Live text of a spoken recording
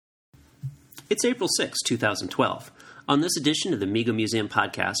It's April 6, 2012. On this edition of the Mego Museum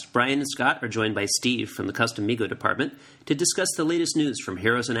podcast, Brian and Scott are joined by Steve from the Custom Mego department to discuss the latest news from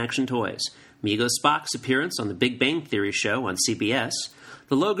Heroes in Action Toys, Mego Spock's appearance on the Big Bang Theory show on CBS,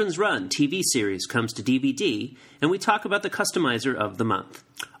 the Logan's Run TV series comes to DVD, and we talk about the customizer of the month.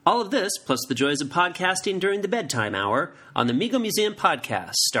 All of this, plus the joys of podcasting during the bedtime hour, on the Mego Museum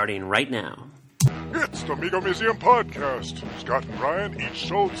podcast, starting right now. It's the Mego Museum Podcast. Scott and Brian, each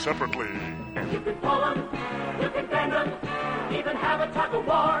sold separately. You can pull them, you can bend them, even have a tug of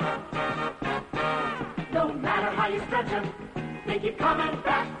war. No matter how you stretch them, they keep coming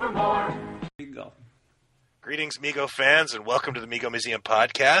back for more. There you go. Greetings, Mego fans, and welcome to the Mego Museum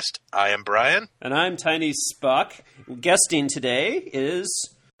Podcast. I am Brian. And I'm Tiny Spock. Guesting today is...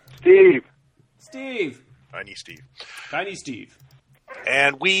 Steve. Tiny Steve. Tiny Steve.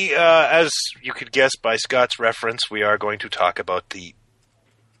 And we, as you could guess by Scott's reference, we are going to talk about the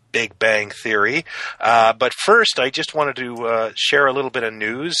Big Bang Theory. But first, I just wanted to share a little bit of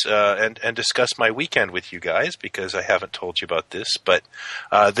news and discuss my weekend with you guys, because I haven't told you about this. But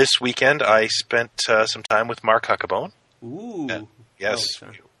this weekend, I spent some time with Mark Huckabone. Ooh. Yes.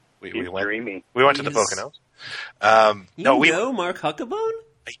 Oh, we went dreamy. We went to the Poconos. You know Mark Huckabone?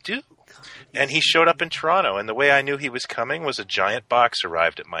 I do. And he showed up in Toronto, and the way I knew he was coming was a giant box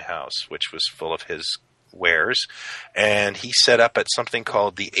arrived at my house, which was full of his wares, and he set up at something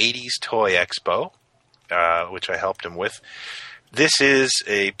called the 80s Toy Expo, which I helped him with. This is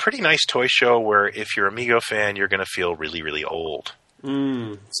a pretty nice toy show where if you're a Mego fan, you're going to feel really, really old.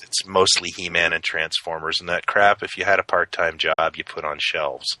 It's mostly He-Man and Transformers and that crap. If you had a part-time job, you put on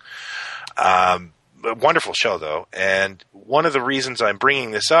shelves. A wonderful show, though, and one of the reasons I'm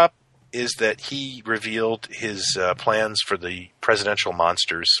bringing this up is that he revealed his plans for the presidential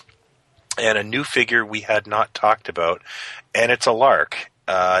monsters and a new figure we had not talked about, and it's a lark.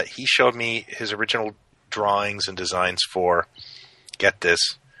 He showed me his original drawings and designs for, get this,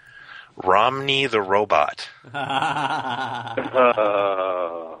 Romney the Robot.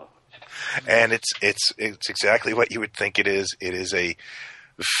 And it's exactly what you would think it is. It is a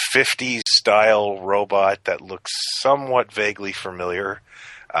 50s style robot that looks somewhat vaguely familiar,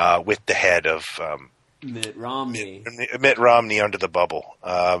 with the head of Mitt Romney. Mitt Romney under the bubble.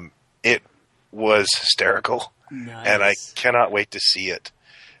 It was hysterical, Nice. and I cannot wait to see it.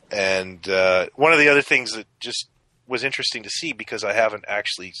 And one of the other things that just was interesting to see, because I haven't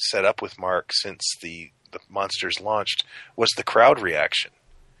actually set up with Mark since the Monsters launched, was the crowd reaction.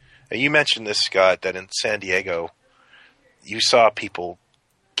 Now, you mentioned this, Scott, that in San Diego you saw people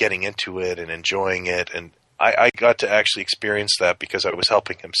getting into it and enjoying it, and I got to actually experience that because I was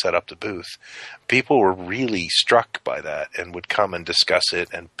helping him set up the booth. People were really struck by that and would come and discuss it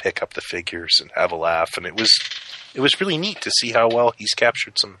and pick up the figures and have a laugh. And it was really neat to see how well he's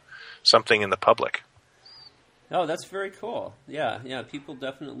captured something in the public. Oh, that's very cool. Yeah. People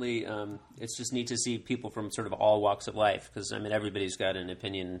definitely. It's just neat to see people from sort of all walks of life, because I mean everybody's got an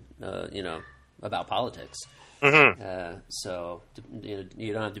opinion, about politics. Mm-hmm. So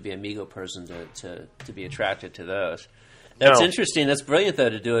you don't have to be a Mego person to be attracted to those. That's interesting. That's brilliant, though,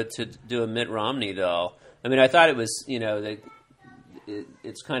 to do a Mitt Romney doll. I mean, I thought it was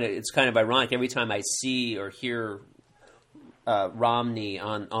it's kind of ironic. Every time I see or hear Romney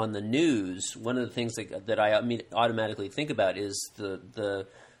on the news, one of the things that I automatically think about is the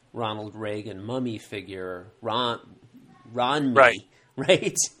Ronald Reagan mummy figure, Ron Me,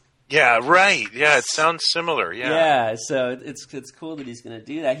 right? Yeah, right. Yeah, it sounds similar. Yeah. Yeah, so it's cool that he's going to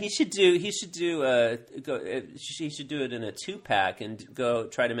do that. He should do it in a 2-pack and go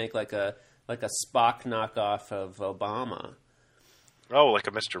try to make like a Spock knockoff of Obama. Oh, like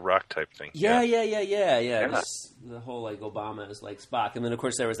a Mr. Rock type thing. Yeah. The whole like Obama is like Spock, and then of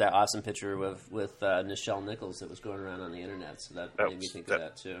course there was that awesome picture with Nichelle Nichols that was going around on the internet. So that made me think of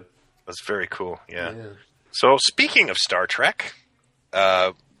that too. That's very cool. Yeah. So speaking of Star Trek.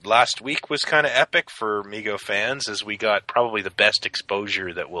 Last week was kind of epic for Mego fans, as we got probably the best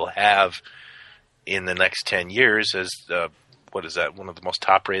exposure that we'll have in the next 10 years as, one of the most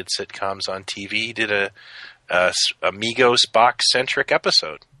top-rated sitcoms on TV did a Mego Spock-centric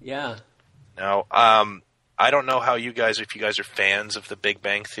episode. Yeah. Now, I don't know if you guys are fans of the Big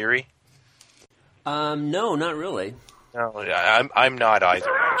Bang Theory. No, not really. No, I'm not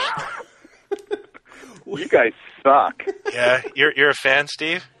either. You guys suck. Yeah, you're a fan,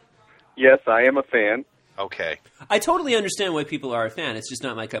 Steve? Yes, I am a fan. Okay. I totally understand why people are a fan. It's just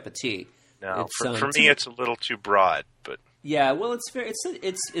not my cup of tea. No, for me, it's a little too broad. But yeah, well, it's funny.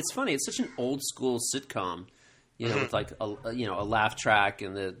 It's such an old school sitcom, with like a laugh track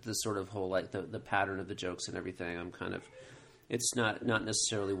and the sort of whole like the pattern of the jokes and everything. I'm kind of, it's not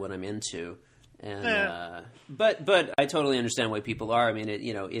necessarily what I'm into. And but I totally understand why people are. I mean,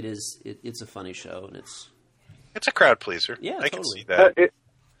 it's a funny show, and It's a crowd pleaser. Yeah, I totally. can see that.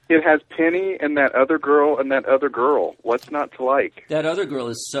 It has Penny and that other girl and that other girl. What's not to like? that other girl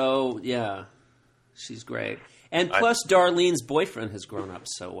is she's great. And plus, Darlene's boyfriend has grown up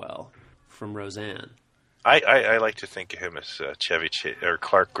so well from Roseanne. I like to think of him as or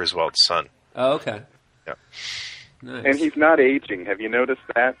Clark Griswold's son. Oh, okay. Yeah. Nice. And he's not aging. Have you noticed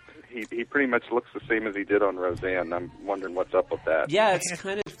that? He pretty much looks the same as he did on Roseanne. I'm wondering what's up with that. Yeah,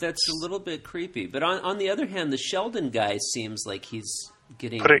 that's a little bit creepy. But on the other hand, the Sheldon guy seems like he's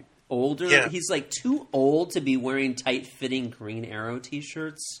getting older. Yeah. He's like too old to be wearing tight-fitting Green Arrow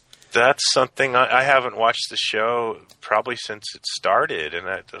T-shirts. That's something I haven't watched the show probably since it started,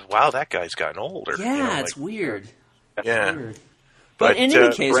 and wow, that guy's gotten older. Yeah, it's weird. Yeah. Weird. But in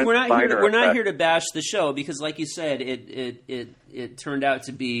any case, Brent we're not Spiner here to bash the show because, like you said, it turned out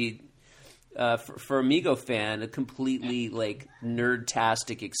to be for Amigo fan a completely like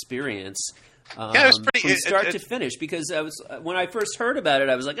nerd-tastic experience. Yeah, it was pretty from start to finish. Because when I first heard about it,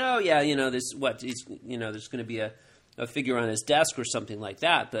 I was like, oh yeah, there's there's going to be a figure on his desk or something like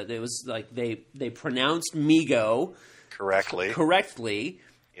that. But it was like they pronounced Migo correctly,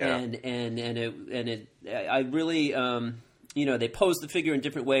 yeah. and I really. They posed the figure in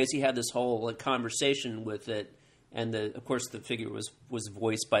different ways. He had this whole conversation with it, and of course the figure was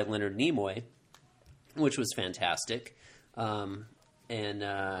voiced by Leonard Nimoy, which was fantastic. And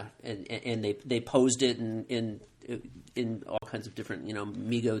they posed it in all kinds of different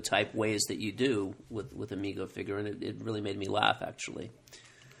Migo type ways that you do with a Migo figure, and it really made me laugh actually.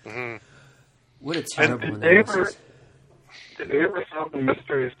 Mm-hmm. What a terrible analysis. Did they ever solve the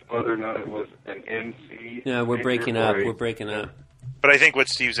mystery as to whether or not it was an NC? No, we're breaking up. We're breaking up. But I think what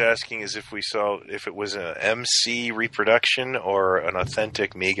Steve's asking is if it was an MC reproduction or an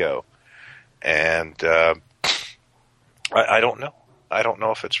authentic Migo, and I don't know. I don't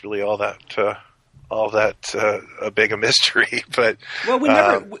know if it's really all that a big a mystery. But well, we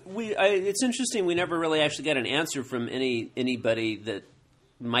never. It's interesting. We never really actually got an answer from anybody that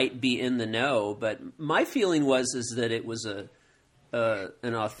might be in the know, but my feeling was that it was an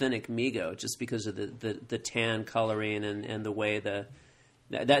authentic Migo, just because of the tan coloring and the way that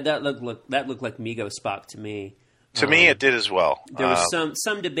looked like Migo Spock to me. To me, it did as well. There was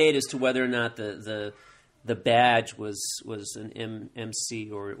some debate as to whether or not the badge was an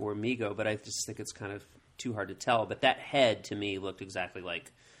MC or Migo, but I just think it's kind of too hard to tell. But that head to me looked exactly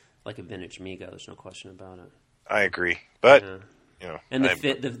like a vintage Migo. There's no question about it. I agree, but. Yeah. And the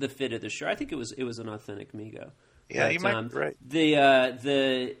fit of the shirt, I think it was an authentic Migo. Yeah, but, you might be right.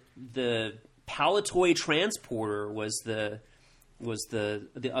 The Palatoy Transporter was the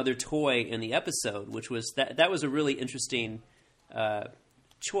other toy in the episode, which was that was a really interesting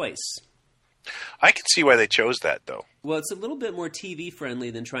choice. I can see why they chose that, though. Well, it's a little bit more TV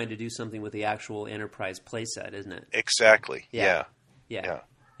friendly than trying to do something with the actual Enterprise playset, isn't it? Exactly. Yeah. Yeah,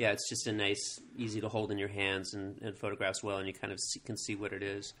 it's just a nice, easy to hold in your hands and photographs well, and you kind of can see what it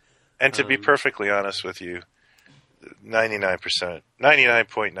is. And to be perfectly honest with you,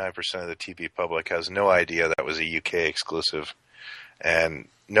 99.9% of the TV public has no idea that was a UK exclusive, and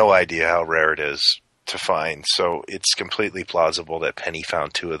no idea how rare it is to find. So it's completely plausible that Penny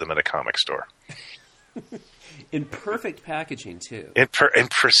found two of them at a comic store. In perfect packaging, too. In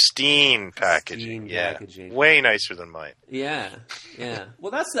pristine packaging. Packaging. Way nicer than mine. Yeah.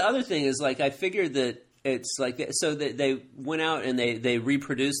 Well, that's the other thing is, I figured that it's like, so they went out and they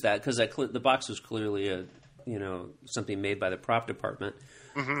reproduced that because the box was clearly something made by the prop department.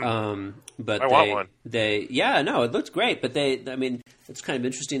 Mm-hmm. But I want one. It looked great, but it's kind of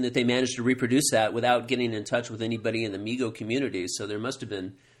interesting that they managed to reproduce that without getting in touch with anybody in the Migo community. So there must have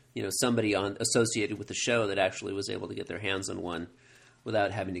been somebody associated with the show that actually was able to get their hands on one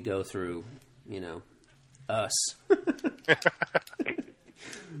without having to go through, us.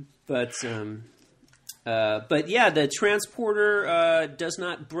 But yeah, the transporter does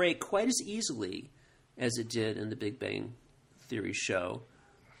not break quite as easily as it did in the Big Bang Theory show.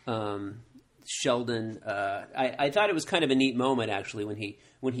 Sheldon, I thought it was kind of a neat moment actually when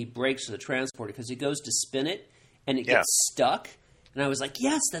he breaks the transporter, because he goes to spin it and it gets stuck. And I was like,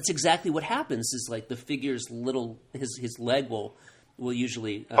 yes, that's exactly what happens. Is like the figure's his leg will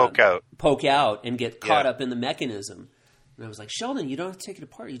usually poke out and get caught up in the mechanism. And I was like, Sheldon, you don't have to take it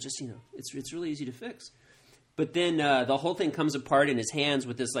apart. You just it's really easy to fix. But then the whole thing comes apart in his hands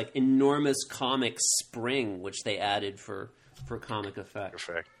with this like enormous comic spring, which they added for comic effect.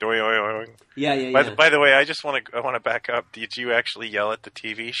 Perfect. Yeah. By the way, I want to back up. Did you actually yell at the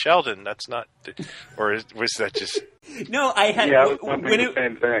TV, Sheldon? That's not, or was that just? No, I had. Yeah, I was wondering the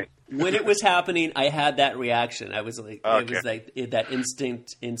same thing. when it was happening, I had that reaction. I was like, Okay. it was like that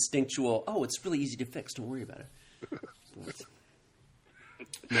instinctual. Oh, it's really easy to fix. Don't worry about it.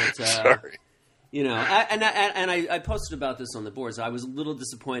 But, Sorry. you know, I posted about this on the boards. I was a little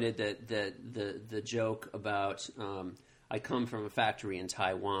disappointed that the joke about I come from a factory in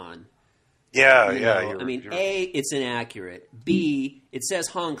Taiwan. Yeah, You yeah. know, I mean, A, it's inaccurate. B, it says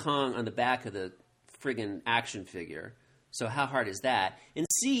Hong Kong on the back of the friggin' action figure. So how hard is that? And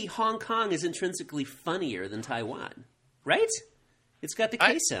C, Hong Kong is intrinsically funnier than Taiwan, right? It's got the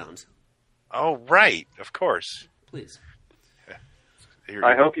K sound. Oh, right. Of course. Please.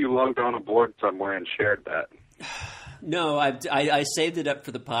 I hope you logged on a board somewhere and shared that. No, I saved it up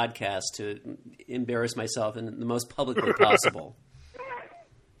for the podcast to embarrass myself in the most publicly possible.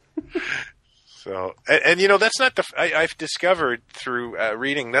 So, and you know, that's not I've discovered through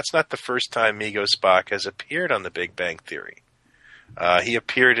reading, that's not the first time Migo Spock has appeared on The Big Bang Theory. He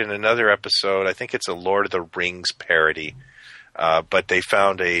appeared in another episode. I think it's a Lord of the Rings parody. But they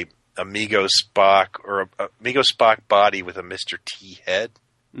found a Migo Spock or a Migo Spock body with a Mr. T head.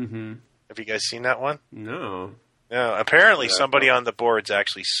 Mm-hmm. Have you guys seen that one? No. No. Apparently, somebody on the boards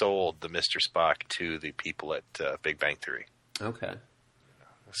actually sold the Mr. Spock to the people at Big Bang Theory. Okay.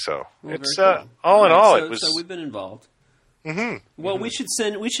 So Well, it's very cool. all in all, so, it was. So we've been involved. Mm-hmm. Well, we should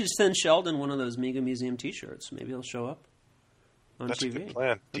send Sheldon one of those Migo Museum T-shirts. Maybe he'll show up on That's TV. a good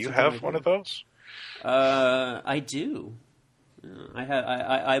plan. Do That's you a good have idea. one of those? I do.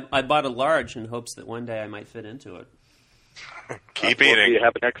 Yeah, I bought a large in hopes that one day I might fit into it. Keep Well, if eating. you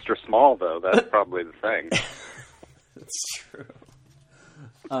have an extra small, though, that's probably the thing. That's true.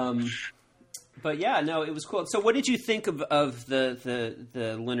 But yeah, no, it was cool. So, what did you think of the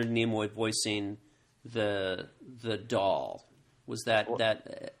Leonard Nimoy voicing the doll? Was that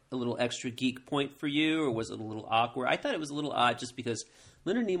a little extra geek point for you, or was it a little awkward? I thought it was a little odd, just because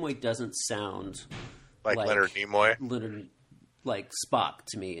Leonard Nimoy doesn't sound Like Leonard Nimoy? Leonard, like Spock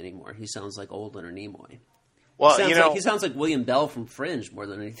to me anymore. He sounds like old Leonard Nimoy. Well, Sounds you know, like, he sounds like William Bell from Fringe more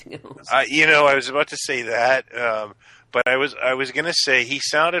than anything else. I was about to say that, but I was going to say he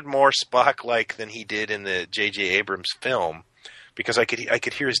sounded more Spock-like than he did in the J.J. Abrams film, because I could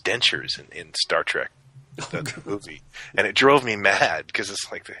hear his dentures in Star Trek, the movie, and it drove me mad because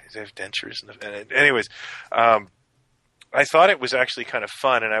it's like they have dentures. Anyways, I thought it was actually kind of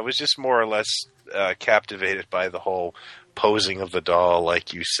fun, and I was just more or less captivated by the whole posing of the doll,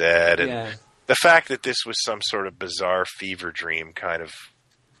 like you said, and. Yeah. The fact that this was some sort of bizarre fever dream kind of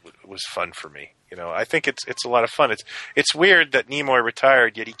was fun for me. You know, I think it's a lot of fun. It's weird that Nimoy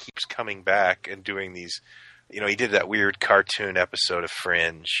retired, yet he keeps coming back and doing these. You know, he did that weird cartoon episode of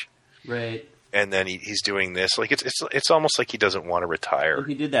Fringe, Right. and then he's doing this. Like it's almost like he doesn't want to retire. Well,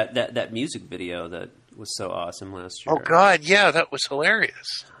 he did that music video that was so awesome last year. Oh God, yeah, that was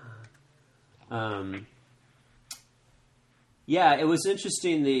hilarious. Yeah, it was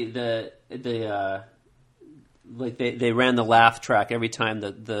interesting. Like they ran the laugh track every time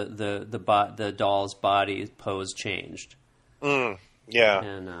the doll's body pose changed. Yeah,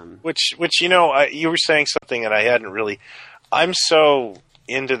 And which you know, you were saying something, and I hadn't really. I'm so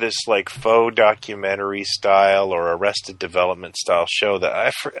into this like faux documentary style or Arrested Development style show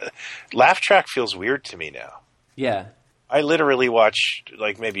that laugh track feels weird to me now. yeah, I literally watch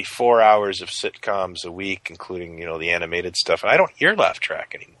like maybe 4 hours of sitcoms a week, including, you know, the animated stuff. I don't hear laugh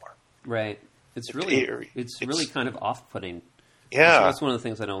track anymore. right. It's really kind of off-putting. Yeah. That's one of the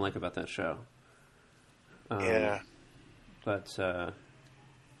things I don't like about that show. Yeah. But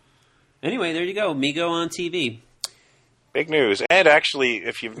anyway, there you go. Migo on TV. Big news. And actually,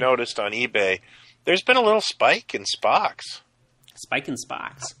 if you've noticed on eBay, there's been a little spike in Spocks. Spike and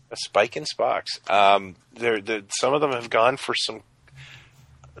Spocks. A spike in Spocks. Some of them have gone for some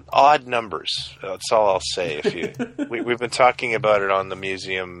odd numbers. That's all I'll say. If you, we've been talking about it on the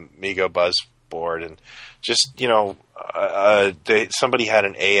Museum Migo Buzz board, and just, you know, somebody had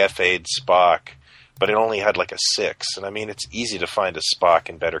an AFA'd Spock, but it only had like a 6. And I mean, it's easy to find a Spock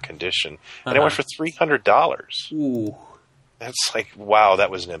in better condition, and it went for $300. Ooh. That's like, wow,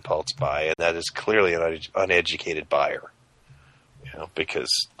 that was an impulse buy, and that is clearly an uneducated buyer. You know, because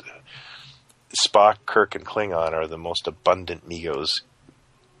Spock, Kirk, and Klingon are the most abundant Migos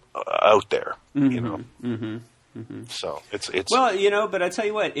out there. Mm-hmm, You know, so it's Well, you know, but I tell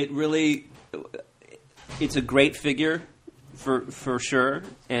you what, it's a great figure for sure,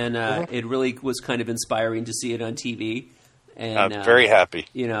 and it really was kind of inspiring to see it on TV. And I'm very happy.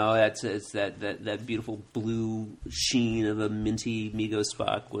 You know, it's that beautiful blue sheen of a minty Migo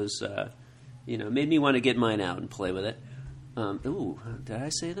Spock was, you know, made me want to get mine out and play with it. Ooh, did I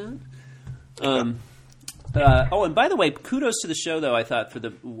say that? And by the way, kudos to the show, though. I thought for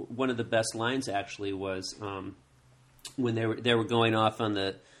one of the best lines actually was when they were going off on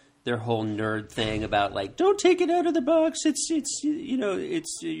their whole nerd thing about like, don't take it out of the box. It's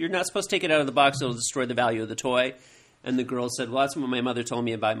you're not supposed to take it out of the box. It'll destroy the value of the toy. And the girl said, "Well, that's what my mother told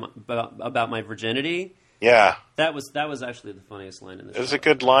me about my virginity." Yeah, that was actually the funniest line in the show. It was a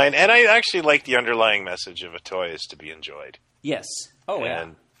good line, and I actually like the underlying message of a toy is to be enjoyed. Yes. Oh, yeah,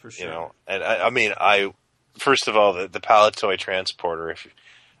 and, for sure. You know, and I first of all, the Pallet Toy Transporter.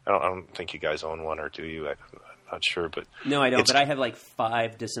 I don't think you guys own one, or do you? I'm not sure, but no, I don't. But I have like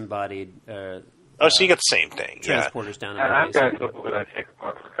 5 disembodied. So you got the same thing. Transporters down in And my I've got a basement. couple that I take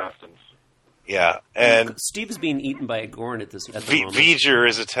apart for customs. Yeah, and Steve is being eaten by a Gorn at the moment. V'ger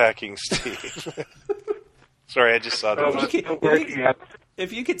is attacking Steve. Sorry, I just saw that.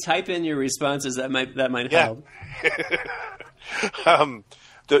 If you could type in your responses, that might help.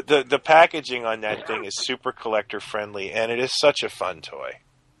 The packaging on that thing is super collector friendly, and it is such a fun toy.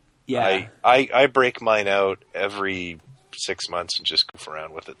 Yeah, I break mine out every 6 months and just goof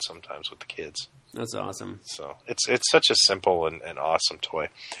around with it sometimes with the kids. That's awesome. So it's such a simple and awesome toy.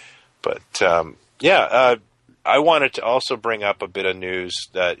 But I wanted to also bring up a bit of news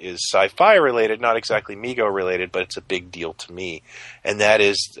that is sci-fi related, not exactly Mego related, but it's a big deal to me. And that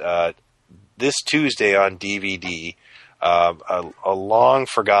is this Tuesday on DVD, a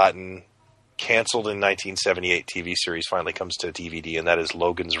long-forgotten, canceled in 1978 TV series finally comes to DVD, and that is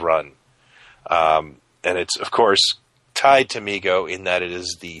Logan's Run. And it's, of course, tied to Mego in that it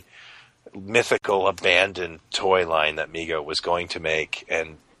is the mythical abandoned toy line that Mego was going to make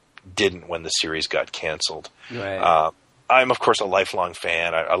and didn't when the series got canceled. Right. I'm, of course, a lifelong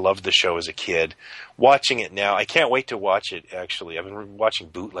fan. I loved the show as a kid. Watching it now, I can't wait to watch it, actually. I've been watching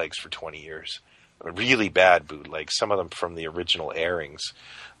bootlegs for 20 years. Really bad bootlegs, some of them from the original airings.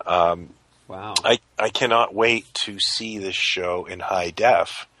 Wow. I cannot wait to see this show in high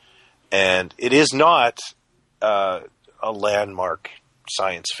def. And it is not a landmark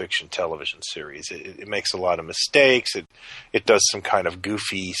science fiction television series. It makes a lot of mistakes. It does some kind of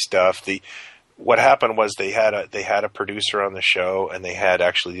goofy stuff. What happened was they had a producer on the show, and they had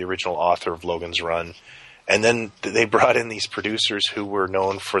actually the original author of Logan's Run, and then they brought in these producers who were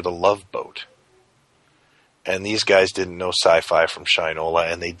known for The Love Boat. And these guys didn't know sci-fi from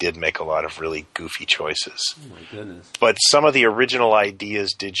Shinola, and they did make a lot of really goofy choices. Oh my goodness. But some of the original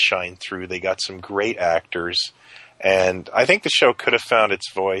ideas did shine through. They got some great actors. And I think the show could have found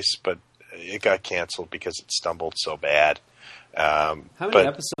its voice, but it got canceled because it stumbled so bad. How many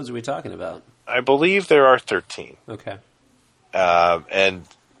episodes are we talking about? I believe there are 13. Okay. And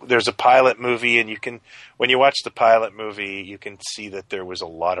there's a pilot movie, and when you watch the pilot movie, you can see that there was a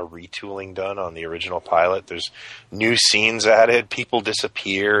lot of retooling done on the original pilot. There's new scenes added. People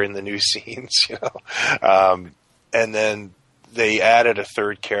disappear in the new scenes, and then they added a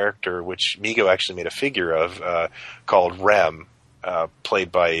third character, which Mego actually made a figure of, called Rem,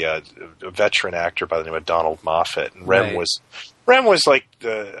 played by a veteran actor by the name of Donald Moffat. And Rem was like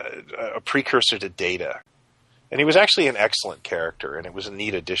a precursor to Data. And he was actually an excellent character, and it was a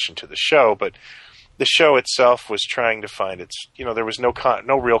neat addition to the show. But the show itself was trying to find its, there was no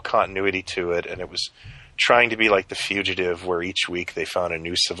real continuity to it, and it was trying to be like The Fugitive, where each week they found a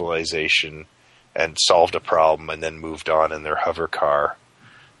new civilization and solved a problem, and then moved on in their hover car,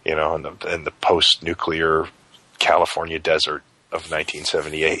 in the post-nuclear California desert of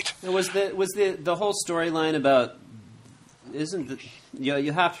 1978. Was the whole storyline about?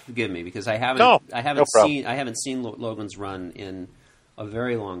 You have to forgive me because I haven't seen Logan's Run in a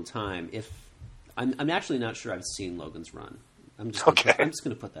very long time. If I'm actually not sure I've seen Logan's Run. I'm just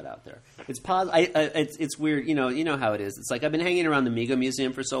going to put that out there. It's it's weird. You know how it is. It's like I've been hanging around the Mego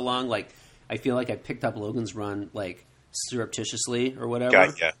Museum for so long. Like I feel like I picked up Logan's Run like surreptitiously or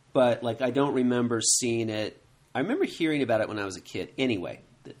whatever. Yeah. But like I don't remember seeing it. I remember hearing about it when I was a kid. Anyway.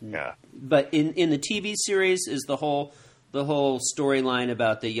 Yeah. But in the TV series is the whole storyline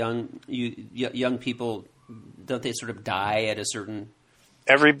about the young people. Don't they sort of die at a certain?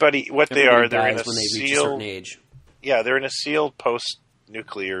 Everybody they're in a when they reach a certain sealed age. Yeah, they're in a sealed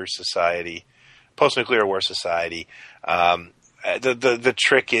post-nuclear society, post-nuclear war society. The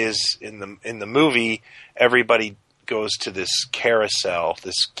trick is in the movie, everybody goes to this carousel,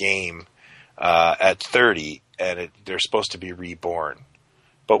 this game at 30, and they're supposed to be reborn.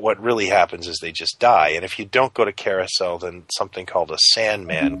 But what really happens is they just die. And if you don't go to carousel, then something called a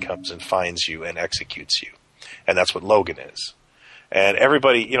Sandman comes and finds you and executes you. And that's what Logan is. And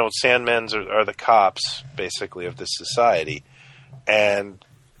everybody, Sandmans are the cops, basically, of this society. And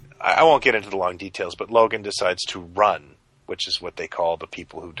I won't get into the long details, but Logan decides to run which is what they call the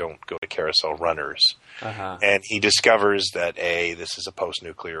people who don't go to carousel runners. Uh-huh. And he discovers that, this is a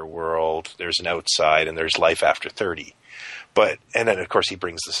post-nuclear world, there's an outside, and there's life after 30. And then, of course, he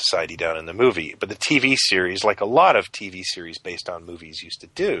brings the society down in the movie. But the TV series, like a lot of TV series based on movies used to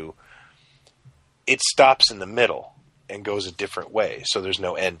do, it stops in the middle and goes a different way, so there's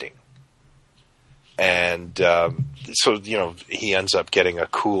no ending. And so, he ends up getting a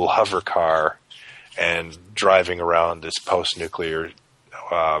cool hover car and driving around this post-nuclear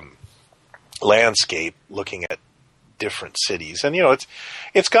landscape looking at different cities. And,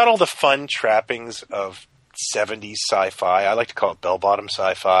 it's got all the fun trappings of 70s sci-fi. I like to call it bell-bottom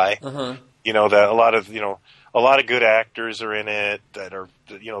sci-fi. Uh-huh. That a lot of good actors are in it that are,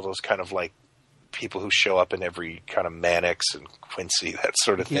 those kind of like people who show up in every kind of Mannix and Quincy, that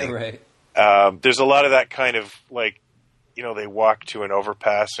sort of thing. Yeah, right. There's a lot of that kind of like, they walk to an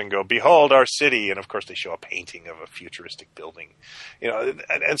overpass and go, "Behold our city," and of course they show a painting of a futuristic building.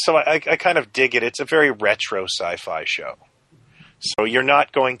 And so I kind of dig it. It's a very retro sci-fi show. So you're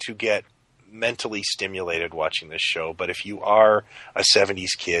not going to get mentally stimulated watching this show, but if you are a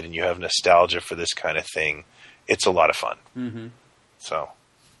 70s kid and you have nostalgia for this kind of thing, it's a lot of fun. Mm-hmm. So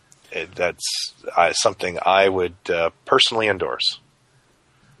that's something I would personally endorse.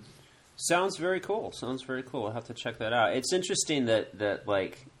 Sounds very cool. I'll have to check that out. It's interesting that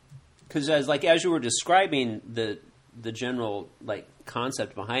like, because as you were describing the general like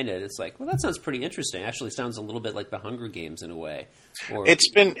concept behind it, it's like, well, that sounds pretty interesting. Actually, sounds a little bit like the Hunger Games in a way. It's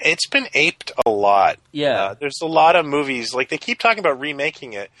been aped a lot. Yeah, there's a lot of movies like they keep talking about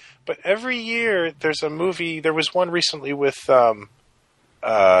remaking it, but every year there's a movie. There was one recently with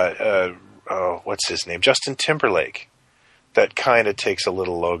what's his name, Justin Timberlake. That kind of takes a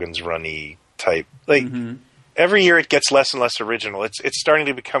little Logan's Run-y type. Like every year, it gets less and less original. It's starting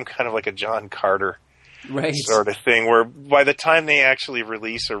to become kind of like a John Carter sort of thing, where by the time they actually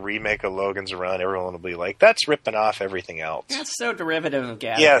release a remake of Logan's Run, everyone will be like, "That's ripping off everything else." That's so derivative of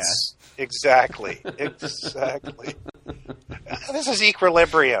Gattaca. Yes, exactly. This is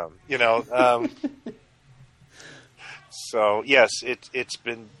Equilibrium, So yes, it's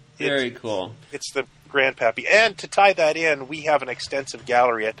been very cool. It's the Grandpappy. And to tie that in, we have an extensive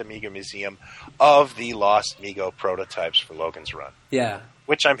gallery at the Mego Museum of the lost Mego prototypes for Logan's Run. Yeah.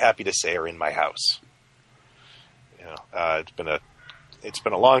 Which I'm happy to say are in my house. It's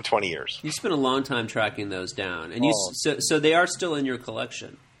been a long 20 years. You spent a long time tracking those down, and so they are still in your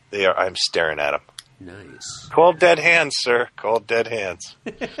collection. They are. I'm staring at them. Nice. Cold dead hands, sir. Cold dead hands.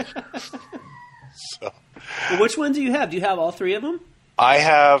 Well, which one do you have? Do you have all three of them? I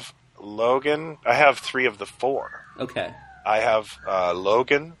have Logan. I have 3 of the 4. Okay. I have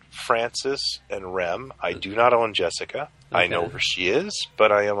Logan, Francis, and Rem. I do not own Jessica. Okay. I know where she is,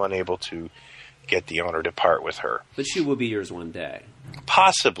 but I am unable to get the honor to part with her. But she will be yours one day.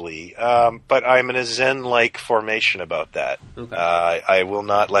 Possibly, but I'm in a Zen-like formation about that. Okay. I will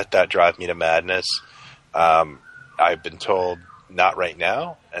not let that drive me to madness. I've been told not right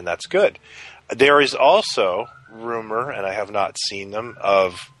now, and that's good. There is also rumor, and I have not seen them,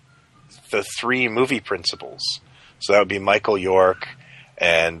 of the 3 movie principals. So that would be Michael York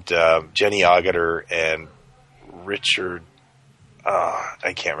and Jenny Agutter and Richard.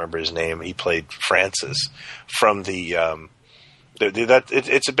 I can't remember his name. He played Francis from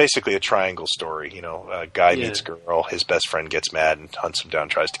it's basically a triangle story. Guy meets girl, his best friend gets mad and hunts him down,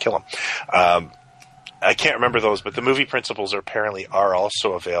 tries to kill him. I can't remember those, but the movie principals apparently are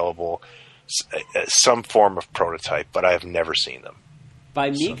also available. Some form of prototype, but I have never seen them.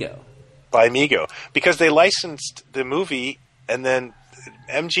 By Mego. By Mego. Because they licensed the movie, and then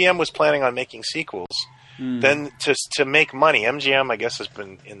MGM was planning on making sequels. Then to make money, MGM, I guess, has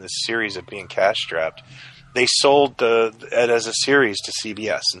been in this series of being cash-strapped. They sold it as a series to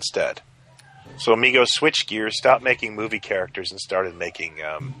CBS instead. So Mego switched gears, stopped making movie characters, and started making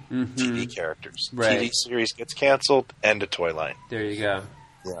TV characters. Right. TV series gets canceled, end of toy line. There you go.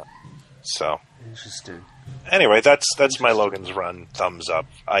 Yeah. So interesting. Anyway, that's my Logan's Run thumbs up.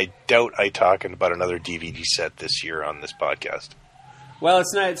 I doubt I talk about another DVD set this year on this podcast. Well,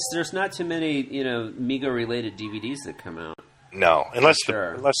 there's not too many Mego related DVDs that come out. No, unless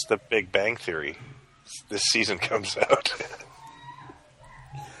the Big Bang Theory this season comes out.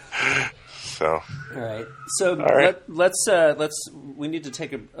 So all right. So let's we need to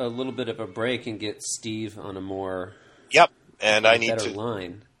take a little bit of a break and get Steve on a more I need to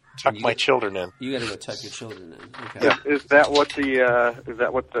line. Tuck my children in. You got to go tuck your children in. Okay. Yeah. Is that what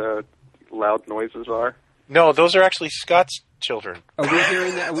the loud noises are? No, those are actually Scott's children. Are we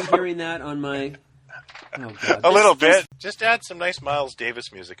hearing that? Are we hearing that on my? Oh God. A little bit. Just add some nice Miles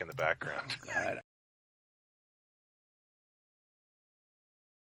Davis music in the background. God.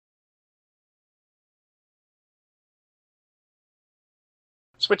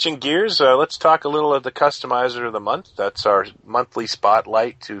 Switching gears, let's talk a little of the Customizer of the Month. That's our monthly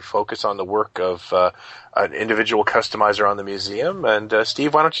spotlight to focus on the work of an individual customizer on the museum. And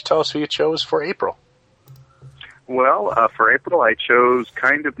Steve, why don't you tell us who you chose for April? Well, for April, I chose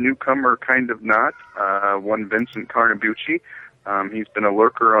kind of newcomer, kind of not, one Vincent Carnabucci. He's been a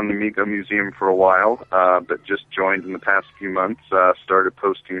lurker on the Mego Museum for a while, but just joined in the past few months, started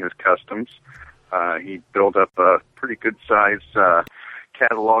posting his customs. He built up a pretty good-sized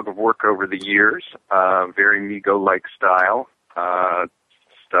catalog of work over the years, very Mego-like style,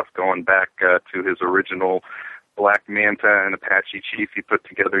 stuff going back to his original Black Manta and Apache Chief he put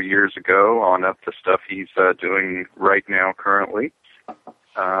together years ago, on up to stuff he's doing right now currently.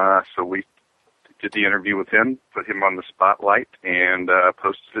 So we did the interview with him, put him on the spotlight, and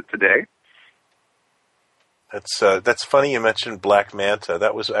posted it today. That's funny you mentioned Black Manta.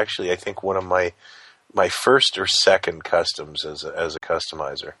 That was actually, I think, one of my first or second customs as a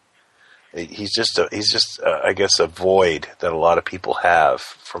customizer. He's just I guess a void that a lot of people have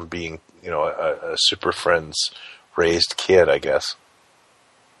from being, a Super Friends raised kid, I guess.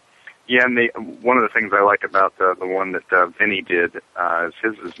 Yeah, and one of the things I like about the one that Vinny did is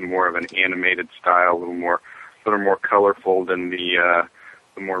his is more of an animated style, a little more colorful than the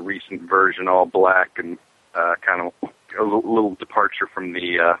more recent version, all black and kind of a little departure from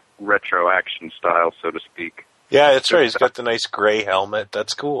the retro action style, so to speak. Yeah, that's right. He's got the nice gray helmet.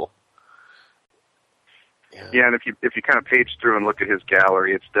 That's cool. Yeah, and if you kind of page through and look at his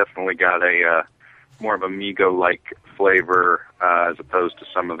gallery, it's definitely got a more of a Mego-like flavor as opposed to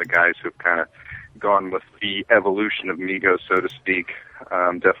some of the guys who've kind of gone with the evolution of Mego, so to speak.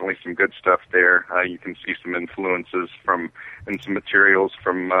 Definitely some good stuff there. You can see some influences and some materials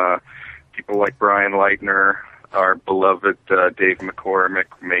from people like Brian Leitner, our beloved Dave McCormick,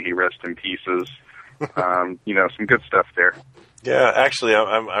 may he rest in pieces. Some good stuff there. Yeah, actually,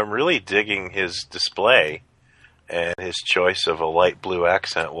 I'm really digging his display and his choice of a light blue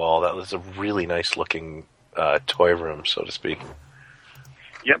accent wall. That was a really nice looking toy room, so to speak.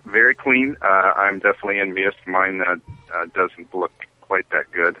 Yep, very clean. I'm definitely envious. Mine doesn't look quite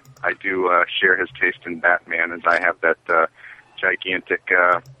that good. I do share his taste in Batman, as I have that gigantic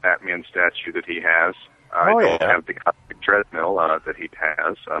Batman statue that he has. I don't have the treadmill that he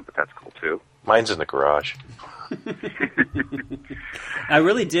has, but that's cool too. Mine's in the garage. I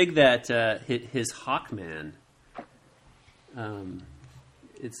really dig that his Hawkman.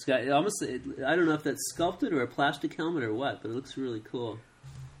 It's got almost. I don't know if that's sculpted or a plastic helmet or what, but it looks really cool.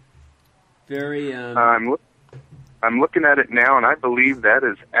 Very. I'm looking at it now, and I believe that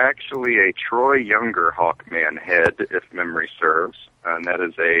is actually a Troy Younger Hawkman head, if memory serves, and that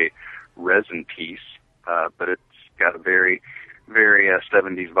is a resin piece, but it's got a very, very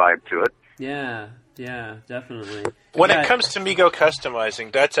 70s vibe to it. Yeah, definitely. When it comes to Mego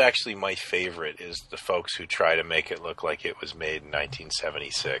customizing, that's actually my favorite, is the folks who try to make it look like it was made in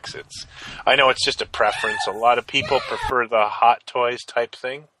 1976. I know it's just a preference. A lot of people prefer the Hot Toys type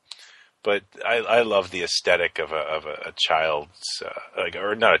thing, but I love the aesthetic of a child's,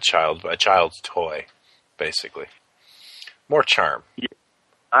 or not a child, but a child's toy, basically. More charm. Yeah.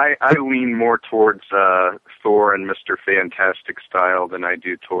 I lean more towards Thor and Mr. Fantastic style than I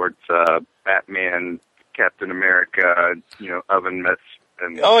do towards Batman, Captain America, oven mitts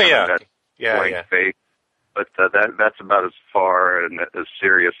and that blank face. But that's about as far and as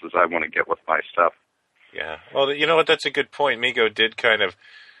serious as I want to get with my stuff. Yeah. Well, you know what? That's a good point. Mego did kind of.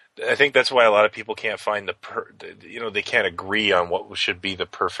 I think that's why a lot of people can't find they can't agree on what should be the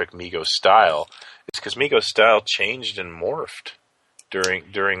perfect Mego style. It's because Mego's style changed and morphed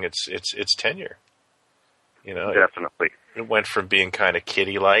during its tenure. Definitely. It went from being kind of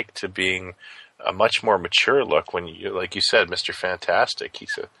kiddie-like to being a much more mature look. When you, like you said, Mr. Fantastic,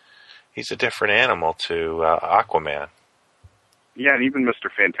 he's a different animal to Aquaman. Yeah, and even Mr.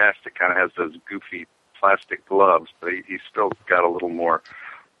 Fantastic kind of has those goofy plastic gloves, but he's still got a little more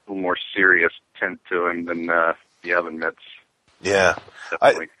serious tint to him than the oven mitts. Yeah,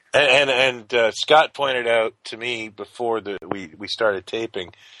 definitely. And Scott pointed out to me before we started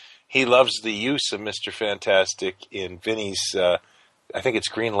taping, he loves the use of Mr. Fantastic in Vinny's, I think it's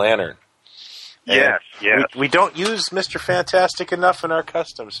Green Lantern. Yes. We don't use Mr. Fantastic enough in our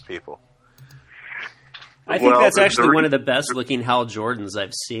customs, people. I think that's actually one of the best looking Hal Jordans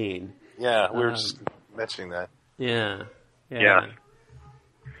I've seen. Yeah, we were just mentioning that. Yeah.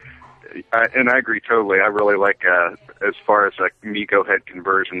 And I agree totally. I really like, as far as a Mego head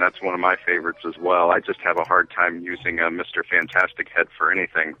conversion, that's one of my favorites as well. I just have a hard time using a Mr. Fantastic head for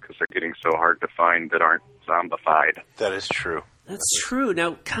anything because they're getting so hard to find that aren't zombified. That is true. That's true.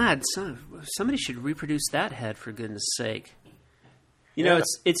 Now, God, somebody should reproduce that head, for goodness sake. You know,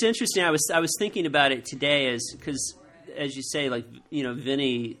 it's interesting. I was thinking about it today because, as you say, like, you know,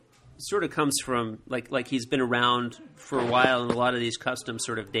 Vinny sort of comes from like he's been around for a while, and a lot of these customs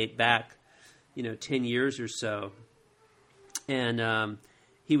sort of date back, you know, 10 years or so. And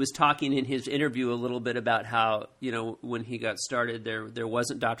he was talking in his interview a little bit about how, you know, when he got started, there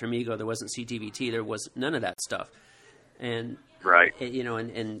wasn't Dr. Mego, there wasn't CTVT, there was none of that stuff. And Right. you know,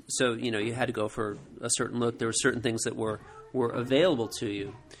 and so, you know, you had to go for a certain look. There were certain things that were available to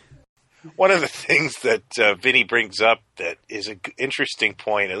you. One of the things that Vinny brings up that is an interesting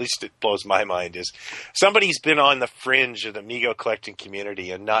point, at least it blows my mind, is somebody's been on the fringe of the Mego collecting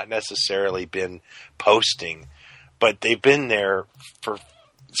community and not necessarily been posting, but they've been there for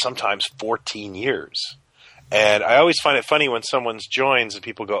sometimes 14 years. And I always find it funny when someone joins and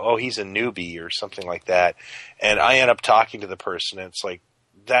people go, oh, he's a newbie or something like that. And I end up talking to the person, and it's like,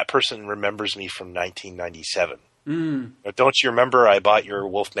 that person remembers me from 1997. Don't you remember I bought your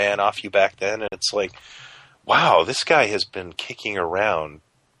Wolfman off you back then? And it's like, wow, this guy has been kicking around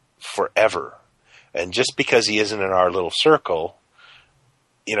forever. And just because he isn't in our little circle,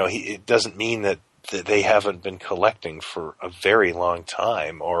 you know, it doesn't mean that they haven't been collecting for a very long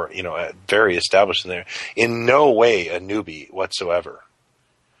time, or, you know, very established in there. In no way a newbie whatsoever.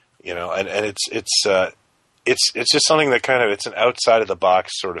 You know, and it's just something that kind of, it's an outside of the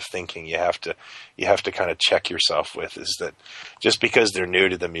box sort of thinking you have to kind of check yourself with, is that just because they're new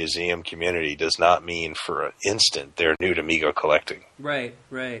to the museum community does not mean for an instant they're new to Mego collecting. Right.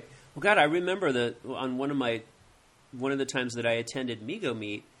 Well, God, I remember that on one of the times that I attended Mego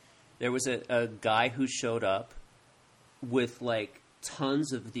Meet, there was a guy who showed up with like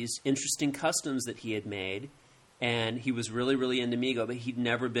tons of these interesting customs that he had made, and he was really, really into Mego, but he'd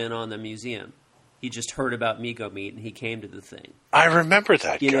never been on the museum. He just heard about Mego Meet, and he came to the thing. I remember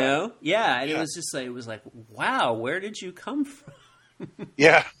that guy. You know? Yeah, and it was like, wow, where did you come from?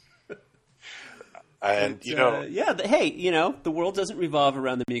 Yeah. And, you know... hey, you know, the world doesn't revolve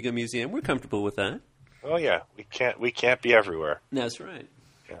around the Mego Museum. We're comfortable with that. Oh, yeah. We can't be everywhere. That's right.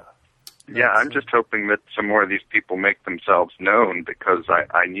 Yeah, I'm just hoping that some more of these people make themselves known, because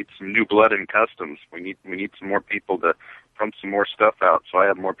I need some new blood in customs. We need some more people to pump some more stuff out, so I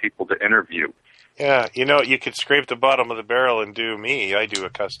have more people to interview. Yeah, you know, you could scrape the bottom of the barrel and do me. I do a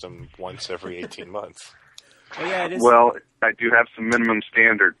custom once every 18 months. Oh, yeah, it is. Well, I do have some minimum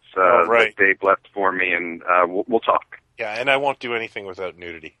standards right. that Dave left for me, and we'll talk. Yeah, and I won't do anything without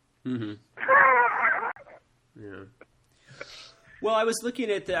nudity. Mm-hmm. Yeah. Well, I was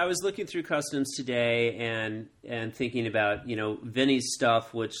looking through customs today and thinking about, you know, Vinny's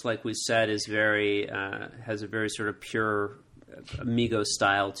stuff, which, like we said, is very has a very sort of pure Mego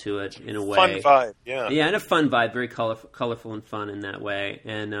style to it in a way. Fun vibe, yeah. Yeah, and a fun vibe, very colorful and fun in that way.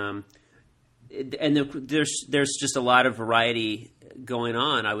 And there's just a lot of variety going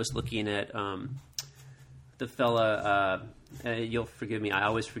on. I was looking at the fella. You'll forgive me, I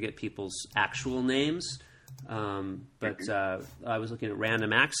always forget people's actual names. But I was looking at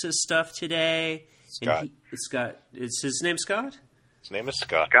Random Access stuff today. Scott. Is his name Scott? His name is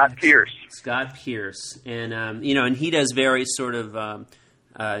Scott. Scott Pierce. Scott Pierce. And, you know, and he does very sort of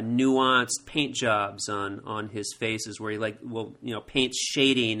nuanced paint jobs on his faces, where he paints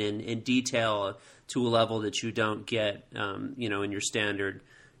shading and detail to a level that you don't get, you know, in your standard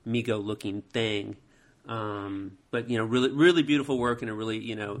Mego looking thing. But, you know, really, really beautiful work and a really,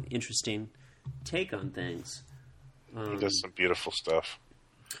 you know, interesting take on things. He does some beautiful stuff.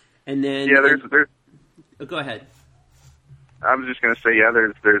 And then... Yeah, there's go ahead. I was just going to say, yeah,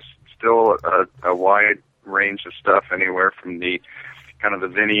 there's still a wide range of stuff, anywhere from the kind of the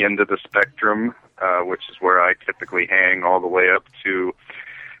Vinny end of the spectrum, which is where I typically hang, all the way up to,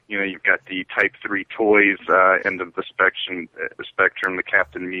 you know, you've got the Type 3 toys end of the spectrum, the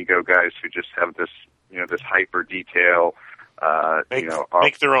Captain Mego guys who just have this, you know, this hyper detail,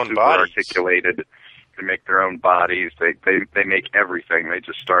 make their own super bodies. Articulated. They make their own bodies. They make everything. They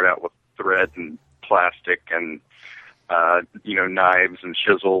just start out with thread and plastic and you know, knives and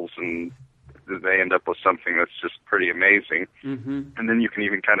chisels, and they end up with something that's just pretty amazing. Mm-hmm. And then you can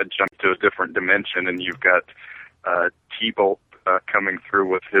even kind of jump to a different dimension, and you've got T-Bolt coming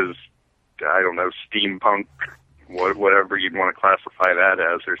through with his, I don't know, steampunk, whatever you'd want to classify that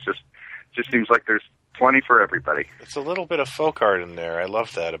as. There's just seems like there's plenty for everybody. It's a little bit of folk art in there. I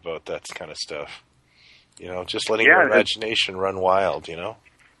love that about that kind of stuff. You know, just letting your imagination run wild, you know?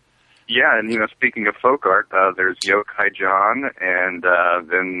 Yeah, and, you know, speaking of folk art, there's Yokai John, and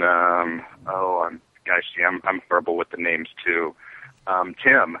then, I'm horrible with the names, too.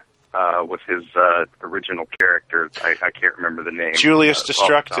 Tim, with his original character. I can't remember the name. Julius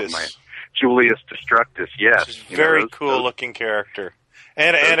Destructus. Julius Destructus, yes. Very cool-looking character.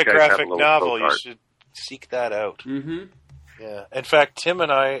 And a guys have a graphic little novel. You folk art. should seek that out. Mm-hmm. Yeah. In fact, Tim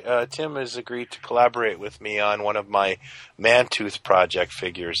has agreed to collaborate with me on one of my Mantooth project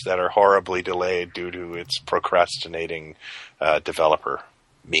figures that are horribly delayed due to its procrastinating developer,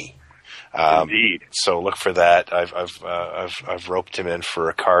 me. Indeed. So look for that. I've roped him in for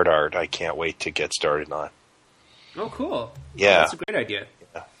a card art. I can't wait to get started on. Oh, cool. Yeah. That's a great idea.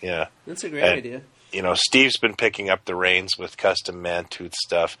 Yeah. That's a great And, idea. You know, Steve's been picking up the reins with custom Mantooth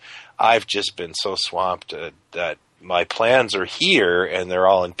stuff. I've just been so swamped that my plans are here and they're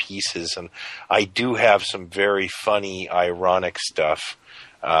all in pieces. And I do have some very funny, ironic stuff.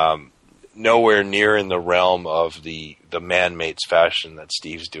 Nowhere near in the realm of the Man-Mates fashion that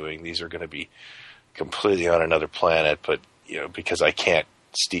Steve's doing. These are going to be completely on another planet, but because I can't.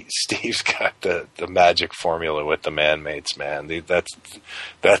 Steve's got the magic formula with the Man-Mates, man.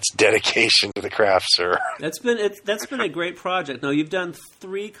 That's dedication to the craft, sir. That's been a great project. Now you've done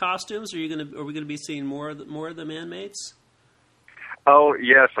 3 costumes. Are we going to be seeing more of the Man-Mates? Oh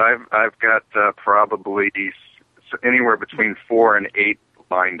yes, I've got probably anywhere between 4 and 8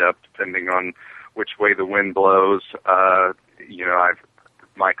 lined up, depending on which way the wind blows.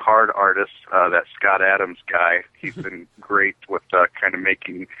 My card artist, that Scott Adams guy, he's been great with kind of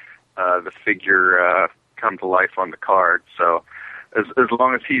making the figure come to life on the card. So as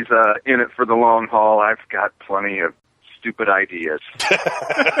long as he's in it for the long haul, I've got plenty of stupid ideas.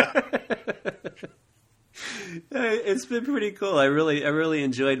 It's been pretty cool. I really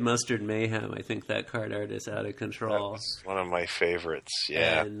enjoyed Mustard Mayhem. I think that card art is out of control. That's one of my favorites.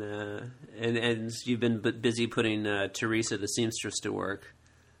 Yeah, and you've been busy putting Teresa the seamstress to work.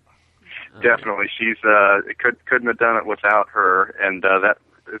 Definitely, she's couldn't have done it without her. And that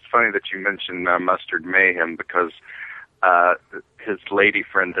it's funny that you mentioned Mustard Mayhem because his lady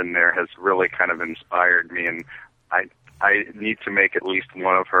friend in there has really kind of inspired me, and I need to make at least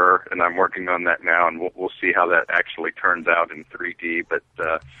one of her, and I'm working on that now, and we'll see how that actually turns out in 3D. But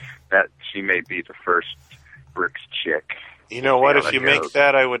that she may be the first Bricks chick. You know what? If you make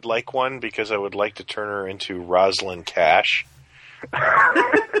that, I would like one because I would like to turn her into Rosalind Cash.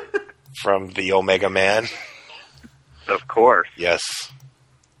 From the Omega Man. Of course. Yes.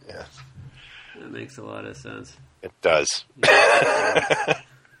 Yeah. That makes a lot of sense. It does.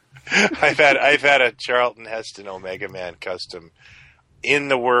 I've had a Charlton Heston Omega Man custom in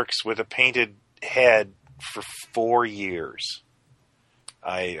the works with a painted head for 4 years.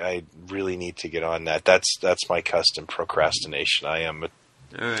 I really need to get on that. That's my custom procrastination. All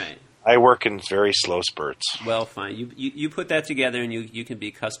right. I work in very slow spurts. Well, fine. You put that together, and you can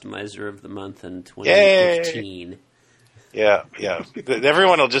be customizer of the month in 2015. Yay! Yeah.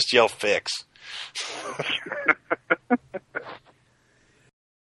 Everyone will just yell "fix."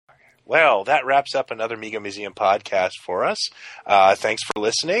 Well, that wraps up another Mego Museum podcast for us. Thanks for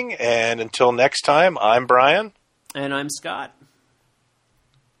listening, and until next time, I'm Brian, and I'm Scott,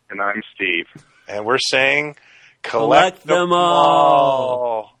 and I'm Steve, and we're saying, collect them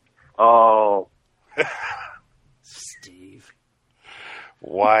all. Oh. Steve.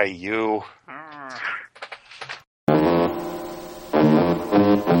 Why you?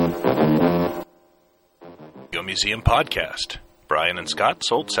 Mego Museum Podcast. Brian and Scott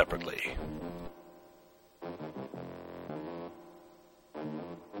sold separately.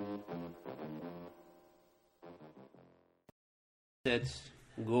 Let's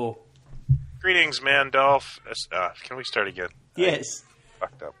go. Greetings, Mandolph. Can we start again? Yes. I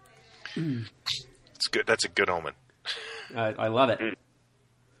fucked up. It's good. That's a good omen. I love it.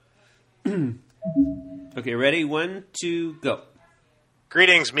 Okay, ready? 1, 2, go.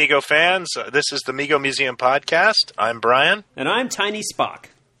 Greetings, Mego fans. This is the Mego Museum Podcast. I'm Brian. And I'm Tiny Spock.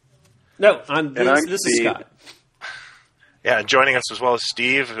 No, this is Scott. Yeah, and joining us as well as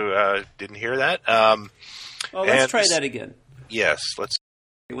Steve, who didn't hear that. Let's try that again. Yes, let's.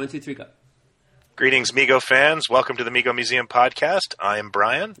 1, 2, 3, go. Greetings, Mego fans. Welcome to the Mego Museum Podcast. I am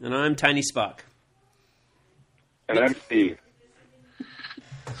Brian. And I'm Tiny Spock. And I'm Steve.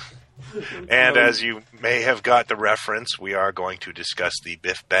 And as you may have got the reference, we are going to discuss the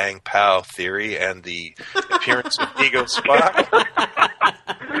Biff Bang Pow theory and the appearance of Mego Spock.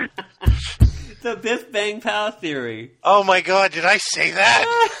 The Biff Bang Pow theory. Oh my God, did I say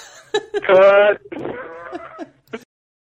that? Cut.